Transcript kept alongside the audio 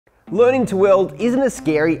Learning to weld isn't as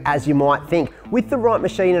scary as you might think. With the right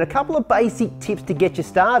machine and a couple of basic tips to get you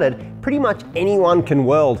started, pretty much anyone can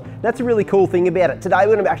weld. That's a really cool thing about it. Today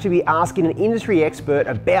we're going to actually be asking an industry expert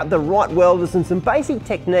about the right welders and some basic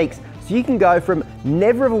techniques so you can go from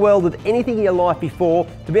never ever welded anything in your life before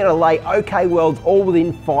to being able to lay okay welds all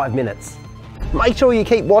within 5 minutes. Make sure you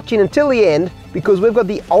keep watching until the end because we've got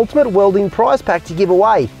the ultimate welding prize pack to give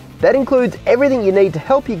away. That includes everything you need to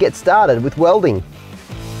help you get started with welding.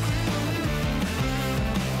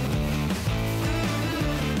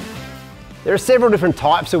 There are several different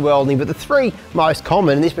types of welding, but the three most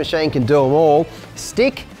common, and this machine can do them all,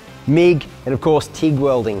 stick, MIG, and of course TIG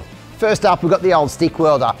welding. First up, we've got the old stick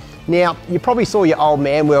welder. Now, you probably saw your old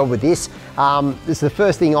man weld with this. This is the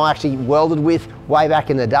first thing I actually welded with way back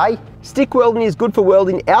in the day. Stick welding is good for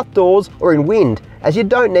welding outdoors or in wind, as you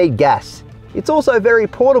don't need gas. It's also very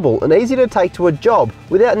portable and easy to take to a job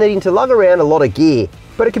without needing to lug around a lot of gear.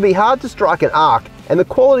 But it can be hard to strike an arc, and the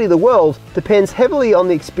quality of the weld depends heavily on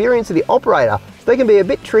the experience of the operator, so they can be a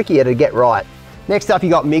bit trickier to get right. Next up, you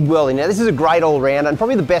got MIG welding. Now this is a great all-rounder and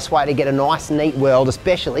probably the best way to get a nice neat weld,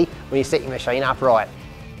 especially when you set your machine up right.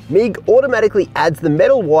 MIG automatically adds the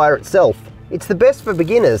metal wire itself. It's the best for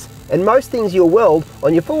beginners, and most things you'll weld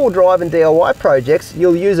on your four-wheel drive and DIY projects,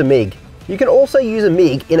 you'll use a MIG. You can also use a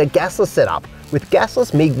MIG in a gasless setup with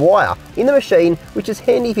gasless MIG wire in the machine, which is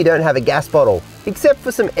handy if you don't have a gas bottle. Except for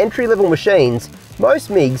some entry-level machines, most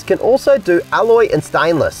MIGs can also do alloy and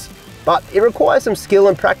stainless, but it requires some skill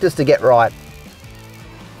and practice to get right.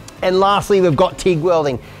 And lastly, we've got TIG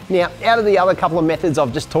welding. Now, out of the other couple of methods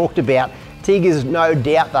I've just talked about, TIG is no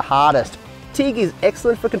doubt the hardest. TIG is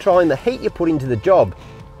excellent for controlling the heat you put into the job.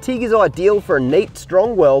 TIG is ideal for a neat,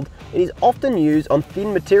 strong weld and is often used on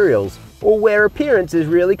thin materials or where appearance is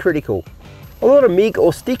really critical. A lot of MIG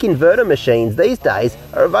or stick inverter machines these days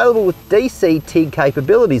are available with DC TIG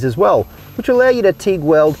capabilities as well, which allow you to TIG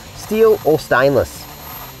weld steel or stainless.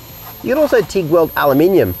 You can also TIG weld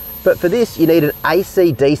aluminium, but for this you need an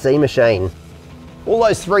AC/DC machine. All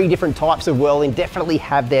those three different types of welding definitely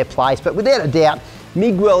have their place, but without a doubt,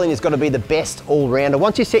 MIG welding has got to be the best all-rounder.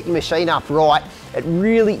 Once you set your machine up right, it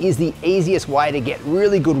really is the easiest way to get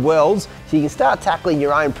really good welds so you can start tackling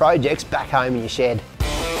your own projects back home in your shed.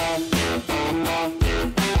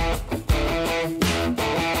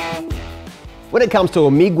 When it comes to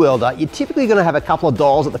a MIG welder, you're typically going to have a couple of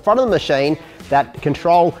dials at the front of the machine that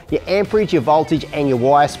control your amperage, your voltage and your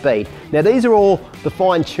wire speed. Now these are all the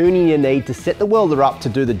fine tuning you need to set the welder up to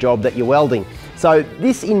do the job that you're welding. So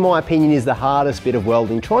this, in my opinion, is the hardest bit of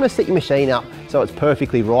welding, trying to set your machine up so it's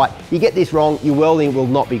perfectly right. You get this wrong, your welding will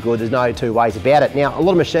not be good. There's no two ways about it. Now, a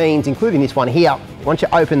lot of machines, including this one here, once you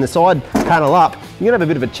open the side panel up, you're gonna have a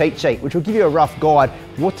bit of a cheat sheet, which will give you a rough guide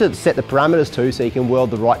what to set the parameters to so you can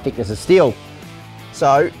weld the right thickness of steel.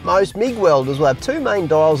 So most MIG welders will have two main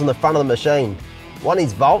dials on the front of the machine. One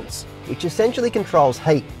is volts, which essentially controls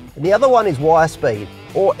heat, and the other one is wire speed,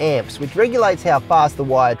 or amps, which regulates how fast the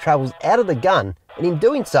wire travels out of the gun, and in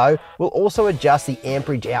doing so, will also adjust the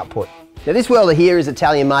amperage output. Now this welder here is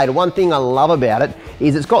Italian made, and one thing I love about it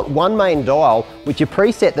is it's got one main dial which you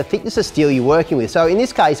preset the thickness of steel you're working with. So in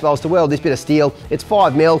this case, if I was to weld this bit of steel, it's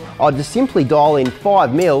 5 mil, I'd just simply dial in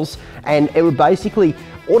 5 mils and it would basically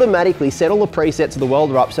automatically set all the presets of the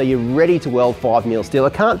welder up so you're ready to weld 5 mil steel.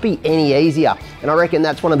 It can't be any easier, and I reckon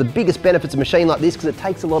that's one of the biggest benefits of a machine like this because it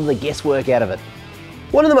takes a lot of the guesswork out of it.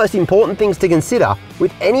 One of the most important things to consider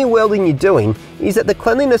with any welding you're doing is that the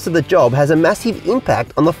cleanliness of the job has a massive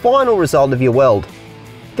impact on the final result of your weld.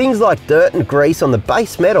 Things like dirt and grease on the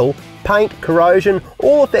base metal, paint, corrosion,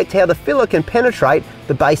 all affect how the filler can penetrate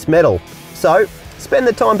the base metal. So spend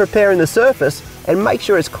the time preparing the surface and make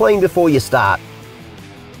sure it's clean before you start.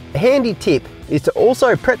 A handy tip is to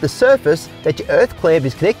also prep the surface that your earth clamp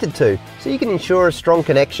is connected to so you can ensure a strong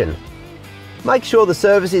connection. Make sure the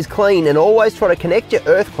surface is clean and always try to connect your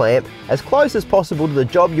earth clamp as close as possible to the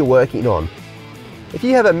job you're working on. If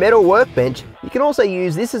you have a metal workbench, you can also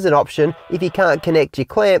use this as an option if you can't connect your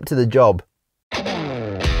clamp to the job.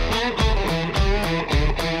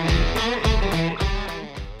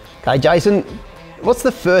 Okay, Jason, what's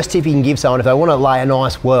the first tip you can give someone if they want to lay a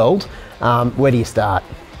nice weld? Where do you start?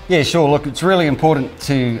 Yeah, sure. Look, it's really important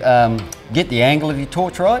to get the angle of your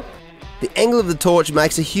torch right. The angle of the torch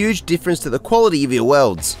makes a huge difference to the quality of your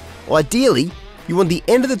welds. Ideally, you want the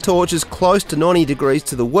end of the torch as close to 90 degrees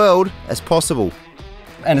to the weld as possible.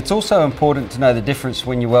 And it's also important to know the difference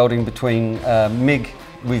when you're welding between MIG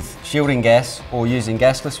with shielding gas or using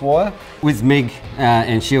gasless wire. With MIG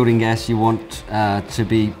and shielding gas, you want to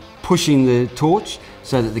be pushing the torch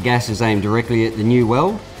so that the gas is aimed directly at the new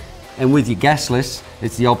weld. And with your gasless,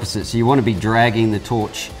 it's the opposite. So you want to be dragging the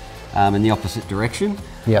torch in the opposite direction.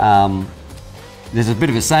 Yeah. There's a bit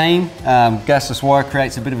of a saying, gasless wire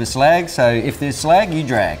creates a bit of a slag, so if there's slag, you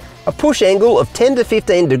drag. A push angle of 10 to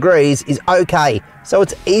 15 degrees is okay, so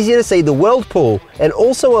it's easier to see the weld pool and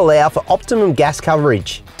also allow for optimum gas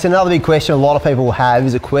coverage. It's another big question a lot of people have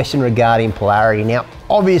is a question regarding polarity. Now,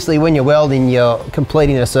 obviously when you're welding, you're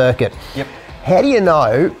completing a circuit. Yep. How do you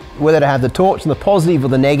know whether to have the torch on the positive or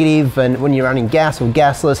the negative, and when you're running gas or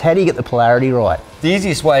gasless, how do you get the polarity right? The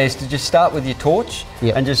easiest way is to just start with your torch.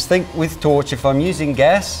 Yep. And just think with torch, if I'm using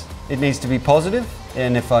gas, it needs to be positive,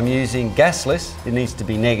 and if I'm using gasless, it needs to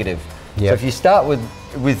be negative. Yep. So if you start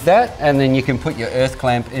with that, and then you can put your earth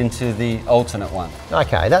clamp into the alternate one.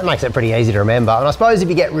 Okay, that makes it pretty easy to remember. And I suppose if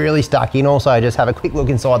you get really stuck in, also just have a quick look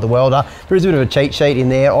inside the welder. There is a bit of a cheat sheet in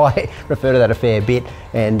there. I refer to that a fair bit,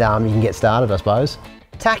 and you can get started, I suppose.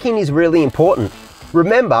 Tacking is really important.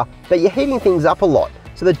 Remember that you're heating things up a lot,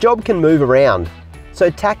 so the job can move around. So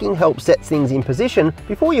tacking helps set things in position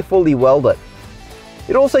before you fully weld it.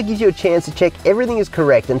 It also gives you a chance to check everything is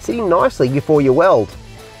correct and sitting nicely before you weld.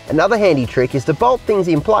 Another handy trick is to bolt things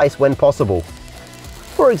in place when possible.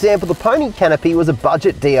 For example, the pony canopy was a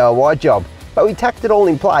budget DIY job, but we tacked it all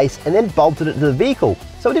in place and then bolted it to the vehicle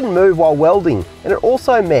so it didn't move while welding, and it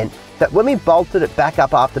also meant that when we bolted it back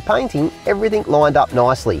up after painting, everything lined up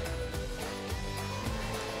nicely.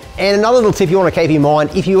 And another little tip you want to keep in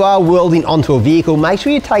mind, if you are welding onto a vehicle, make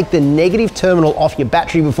sure you take the negative terminal off your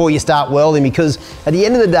battery before you start welding, because at the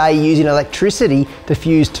end of the day, you're using electricity to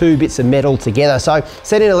fuse two bits of metal together. So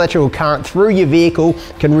sending electrical current through your vehicle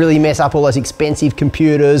can really mess up all those expensive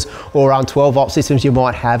computers or 12-volt systems you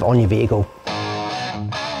might have on your vehicle.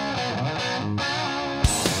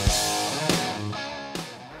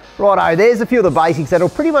 Righto, there's a few of the basics that'll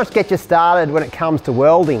pretty much get you started when it comes to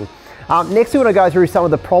welding. Next, we want to go through some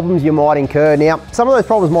of the problems you might incur. Now, some of those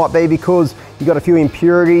problems might be because you've got a few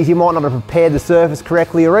impurities, you might not have prepared the surface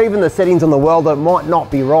correctly, or even the settings on the welder might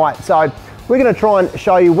not be right. So we're going to try and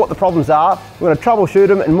show you what the problems are, we're going to troubleshoot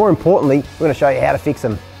them, and more importantly, we're going to show you how to fix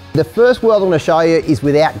them. The first weld I'm going to show you is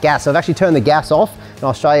without gas. So I've actually turned the gas off, and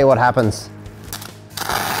I'll show you what happens.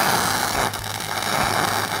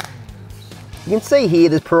 You can see here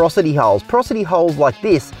there's porosity holes. Porosity holes like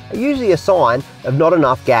this are usually a sign of not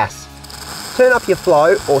enough gas. Turn up your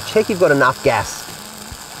flow or check you've got enough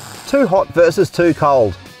gas. Too hot versus too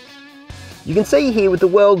cold. You can see here with the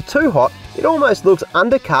weld too hot, it almost looks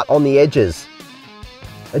undercut on the edges.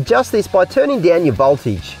 Adjust this by turning down your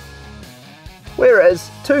voltage.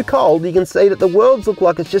 Whereas too cold, you can see that the welds look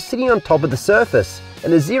like it's just sitting on top of the surface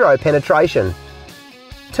and there's zero penetration.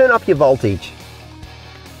 Turn up your voltage.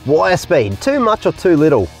 Wire speed, too much or too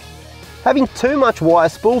little. Having too much wire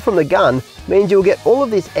spool from the gun means you'll get all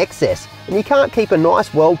of this excess and you can't keep a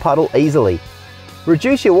nice weld puddle easily.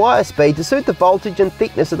 Reduce your wire speed to suit the voltage and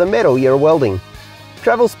thickness of the metal you're welding.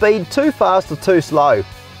 Travel speed too fast or too slow.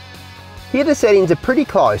 Here the settings are pretty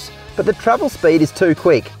close, but the travel speed is too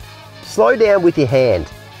quick. Slow down with your hand.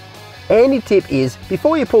 Handy tip is,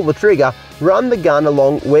 before you pull the trigger, run the gun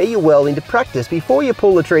along where you're welding to practice before you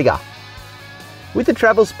pull the trigger. With the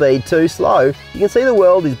travel speed too slow, you can see the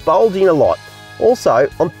weld is bulging a lot. Also,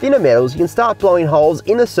 on thinner metals, you can start blowing holes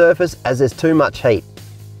in the surface as there's too much heat.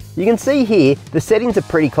 You can see here, the settings are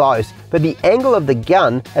pretty close, but the angle of the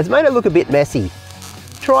gun has made it look a bit messy.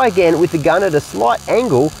 Try again with the gun at a slight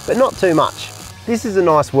angle, but not too much. This is a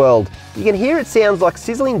nice weld. You can hear it sounds like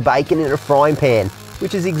sizzling bacon in a frying pan,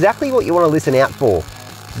 which is exactly what you want to listen out for.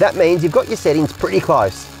 That means you've got your settings pretty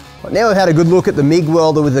close. Now we've had a good look at the MIG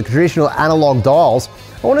welder with the traditional analog dials,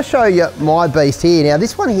 I want to show you my beast here. Now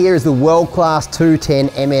this one here is the Weld Class 210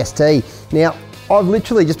 MST. Now I've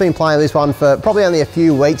literally just been playing with this one for probably only a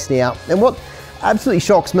few weeks now, and what absolutely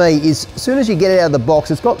shocks me is as soon as you get it out of the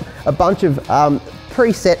box, it's got a bunch of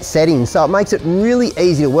preset settings, so it makes it really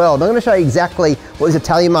easy to weld. I'm going to show you exactly what this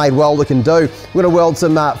Italian-made welder can do. We're going to weld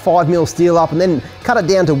some 5mm steel up and then cut it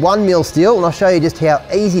down to 1mm steel, and I'll show you just how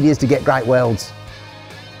easy it is to get great welds.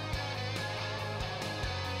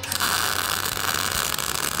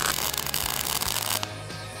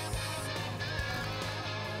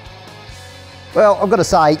 Well, I've got to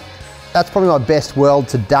say, that's probably my best weld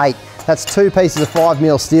to date. That's 2 pieces of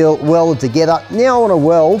 5mm steel welded together. Now I want to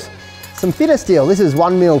weld some thinner steel. This is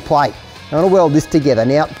 1mm plate. I want to weld this together.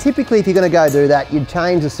 Now, typically if you're going to go do that, you'd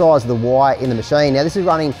change the size of the wire in the machine. Now this is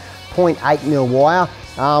running 0.8mm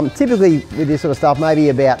wire. Typically with this sort of stuff, maybe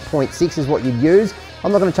about 0.6 is what you'd use.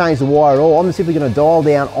 I'm not going to change the wire at all. I'm simply going to dial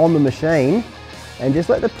down on the machine and just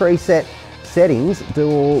let the preset settings do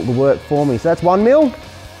all the work for me. So that's 1mm.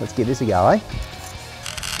 Let's give this a go, eh?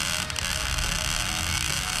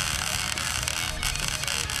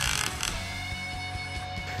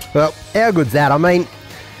 Well, how good's that? I mean,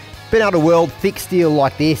 being able to weld thick steel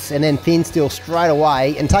like this and then thin steel straight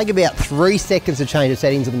away and take about 3 seconds to change the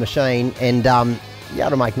settings of the machine and you're able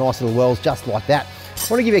to make nice little welds just like that. I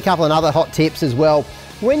want to give you a couple of other hot tips as well.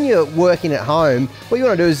 When you're working at home, what you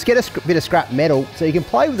want to do is get a bit of scrap metal so you can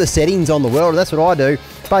play with the settings on the welder. That's what I do.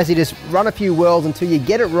 Basically just run a few welds until you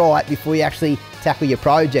get it right before you actually tackle your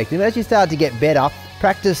project. And as you start to get better,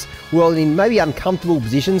 practice welding in maybe uncomfortable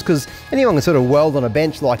positions, because anyone can sort of weld on a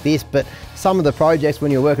bench like this, but some of the projects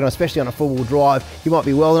when you're working on, especially on a four-wheel drive, you might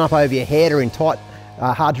be welding up over your head or in tight,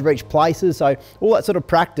 hard to reach places. So all that sort of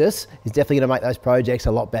practice is definitely going to make those projects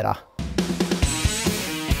a lot better.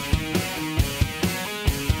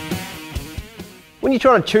 When you're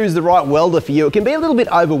trying to choose the right welder for you, it can be a little bit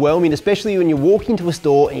overwhelming, especially when you walk into a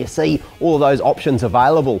store and you see all of those options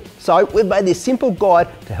available. So we've made this simple guide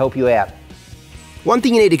to help you out. One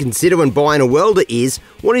thing you need to consider when buying a welder is,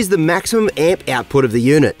 what is the maximum amp output of the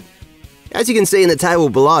unit? As you can see in the table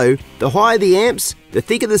below, the higher the amps, the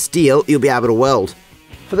thicker the steel you'll be able to weld.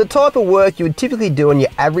 For the type of work you would typically do on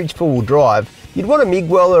your average four-wheel drive, you'd want a MIG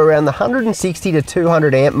welder around the 160 to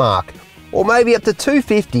 200 amp mark, or maybe up to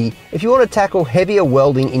 250 if you want to tackle heavier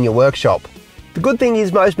welding in your workshop. The good thing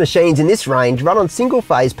is most machines in this range run on single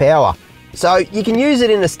phase power, so you can use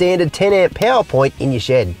it in a standard 10 amp power point in your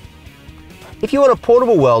shed. If you want a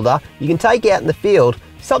portable welder you can take out in the field,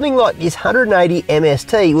 something like this 180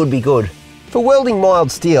 MST would be good. For welding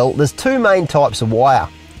mild steel, there's two main types of wire: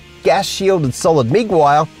 gas shielded solid MIG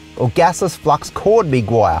wire or gasless flux cord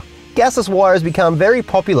MIG wire. Gasless wire has become very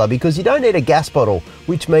popular because you don't need a gas bottle,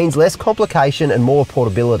 which means less complication and more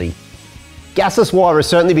portability. Gasless wire has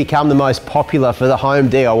certainly become the most popular for the home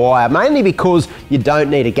DIY, mainly because you don't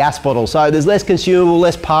need a gas bottle, so there's less consumable,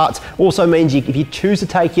 less parts. Also means if you choose to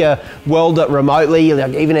take your welder remotely,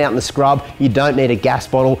 like even out in the scrub, you don't need a gas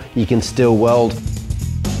bottle, you can still weld.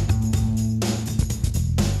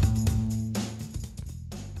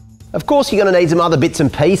 Of course, you're going to need some other bits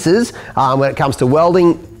and pieces when it comes to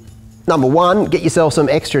welding. Number one, get yourself some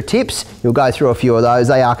extra tips. You'll go through a few of those.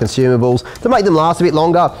 They are consumables. To make them last a bit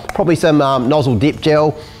longer, probably some nozzle dip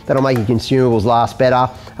gel. That'll make your consumables last better.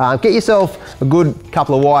 Get yourself a good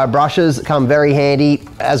couple of wire brushes that come very handy,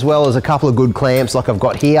 as well as a couple of good clamps like I've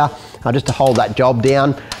got here, just to hold that job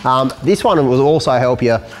down. This one will also help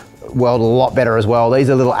you weld a lot better as well. These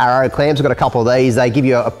are little arrow clamps. I've got a couple of these. They give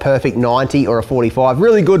you a perfect 90 or a 45.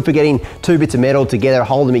 Really good for getting two bits of metal together,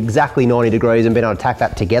 hold them exactly 90 degrees and being able to tack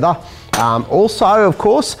that together. Also, of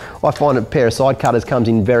course, I find a pair of side cutters comes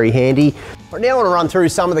in very handy. Right now I want to run through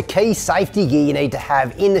some of the key safety gear you need to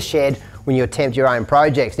have in the shed when you attempt your own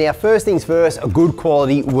projects. Now, first things first, a good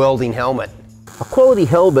quality welding helmet. A quality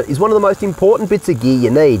helmet is one of the most important bits of gear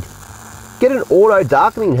you need. Get an auto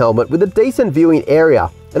darkening helmet with a decent viewing area,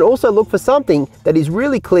 and also look for something that is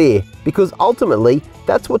really clear, because ultimately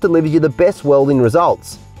that's what delivers you the best welding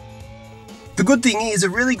results. The good thing is a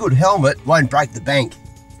really good helmet won't break the bank.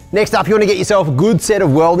 Next up, you want to get yourself a good set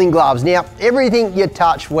of welding gloves. Now, everything you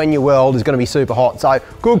touch when you weld is going to be super hot, so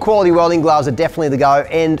good quality welding gloves are definitely the go.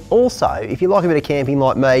 And also, if you like a bit of camping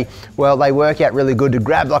like me, well, they work out really good to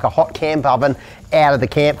grab like a hot camp oven out of the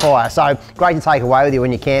campfire. So great to take away with you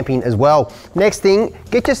when you're camping as well. Next thing,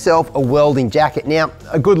 get yourself a welding jacket. Now,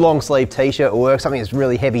 a good long sleeve t-shirt will work, something that's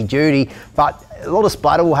really heavy duty, but a lot of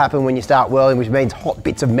splatter will happen when you start welding, which means hot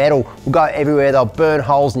bits of metal will go everywhere. They'll burn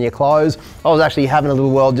holes in your clothes. I was actually having a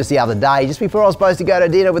little weld just the other day, just before I was supposed to go to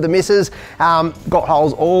dinner with the missus. Got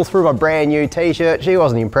holes all through my brand new t-shirt. She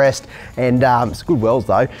wasn't impressed, and it's good welds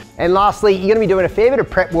though. And lastly, you're gonna be doing a fair bit of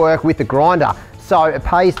prep work with the grinder. So it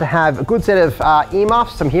pays to have a good set of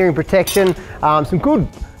earmuffs, some hearing protection, some good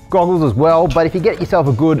goggles as well. But if you get yourself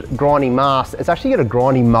a good grinding mask, it's actually got a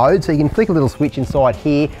grinding mode, so you can flick a little switch inside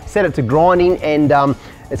here, set it to grinding, and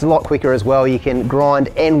it's a lot quicker as well. You can grind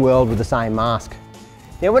and weld with the same mask.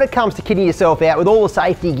 Now, when it comes to kitting yourself out with all the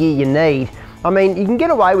safety gear you need, I mean, you can get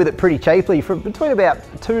away with it pretty cheaply. For between about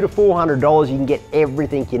 $200 to $400, you can get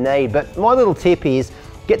everything you need. But my little tip is,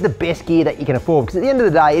 get the best gear that you can afford, because at the end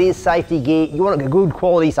of the day, it is safety gear. You want a good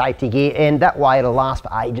quality safety gear, and that way it'll last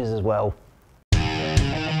for ages as well.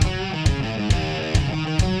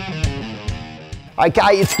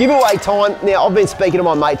 Okay, it's giveaway time. Now, I've been speaking to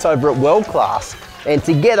my mates over at Weld Class, and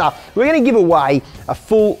together we're going to give away a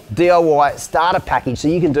full DIY starter package so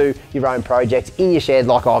you can do your own projects in your shed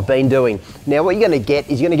like I've been doing. Now, what you're going to get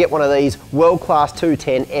is you're going to get one of these Weld Class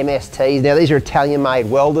 210 MSTs. Now, these are Italian made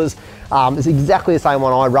welders. It's exactly the same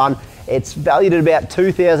one I run, It's valued at about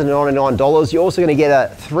 $2,099. You're also going to get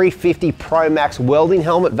a 350 Pro Max welding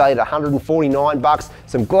helmet valued at $149,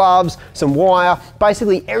 some gloves, some wire,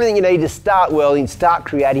 basically everything you need to start welding, start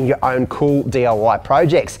creating your own cool DIY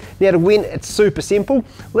projects. Now to win, it's super simple.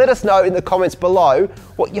 Let us know in the comments below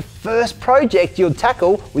what your first project you'll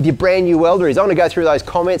tackle with your brand new welder is. I'm going to go through those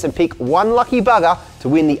comments and pick one lucky bugger to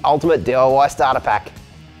win the ultimate DIY starter pack.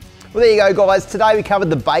 Well, there you go, guys. Today we covered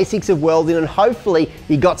the basics of welding and hopefully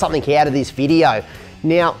you got something out of this video.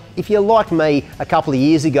 Now, if you're like me a couple of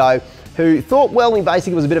years ago who thought welding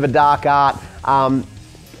basically was a bit of a dark art,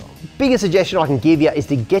 biggest suggestion I can give you is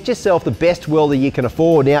to get yourself the best welder you can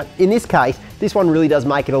afford. Now, in this case, this one really does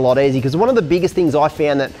make it a lot easier because one of the biggest things I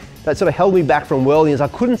found that sort of held me back from welding is I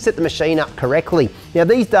couldn't set the machine up correctly. Now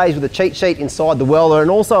these days with a cheat sheet inside the welder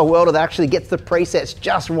and also a welder that actually gets the presets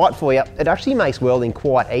just right for you, it actually makes welding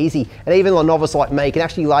quite easy. And even a novice like me can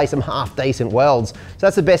actually lay some half decent welds. So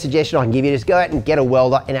that's the best suggestion I can give you, just go out and get a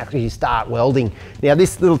welder and actually start welding. Now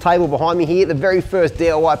this little table behind me here, the very first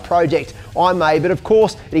DIY project I made, but of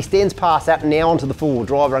course it extends past that and now onto the four-wheel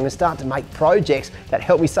drive. I'm going to start to make projects that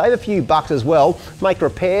help me save a few bucks as well, make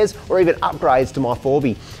repairs or even upgrades to my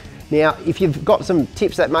 4B. Now, if you've got some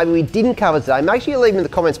tips that maybe we didn't cover today, make sure you leave them in the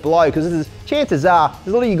comments below because chances are there's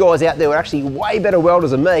a lot of you guys out there who are actually way better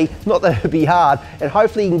welders than me, not that it would be hard, and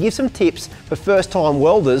hopefully you can give some tips for first-time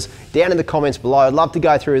welders down in the comments below. I'd love to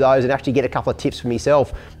go through those and actually get a couple of tips for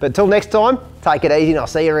myself. But until next time, take it easy and I'll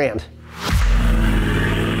see you around.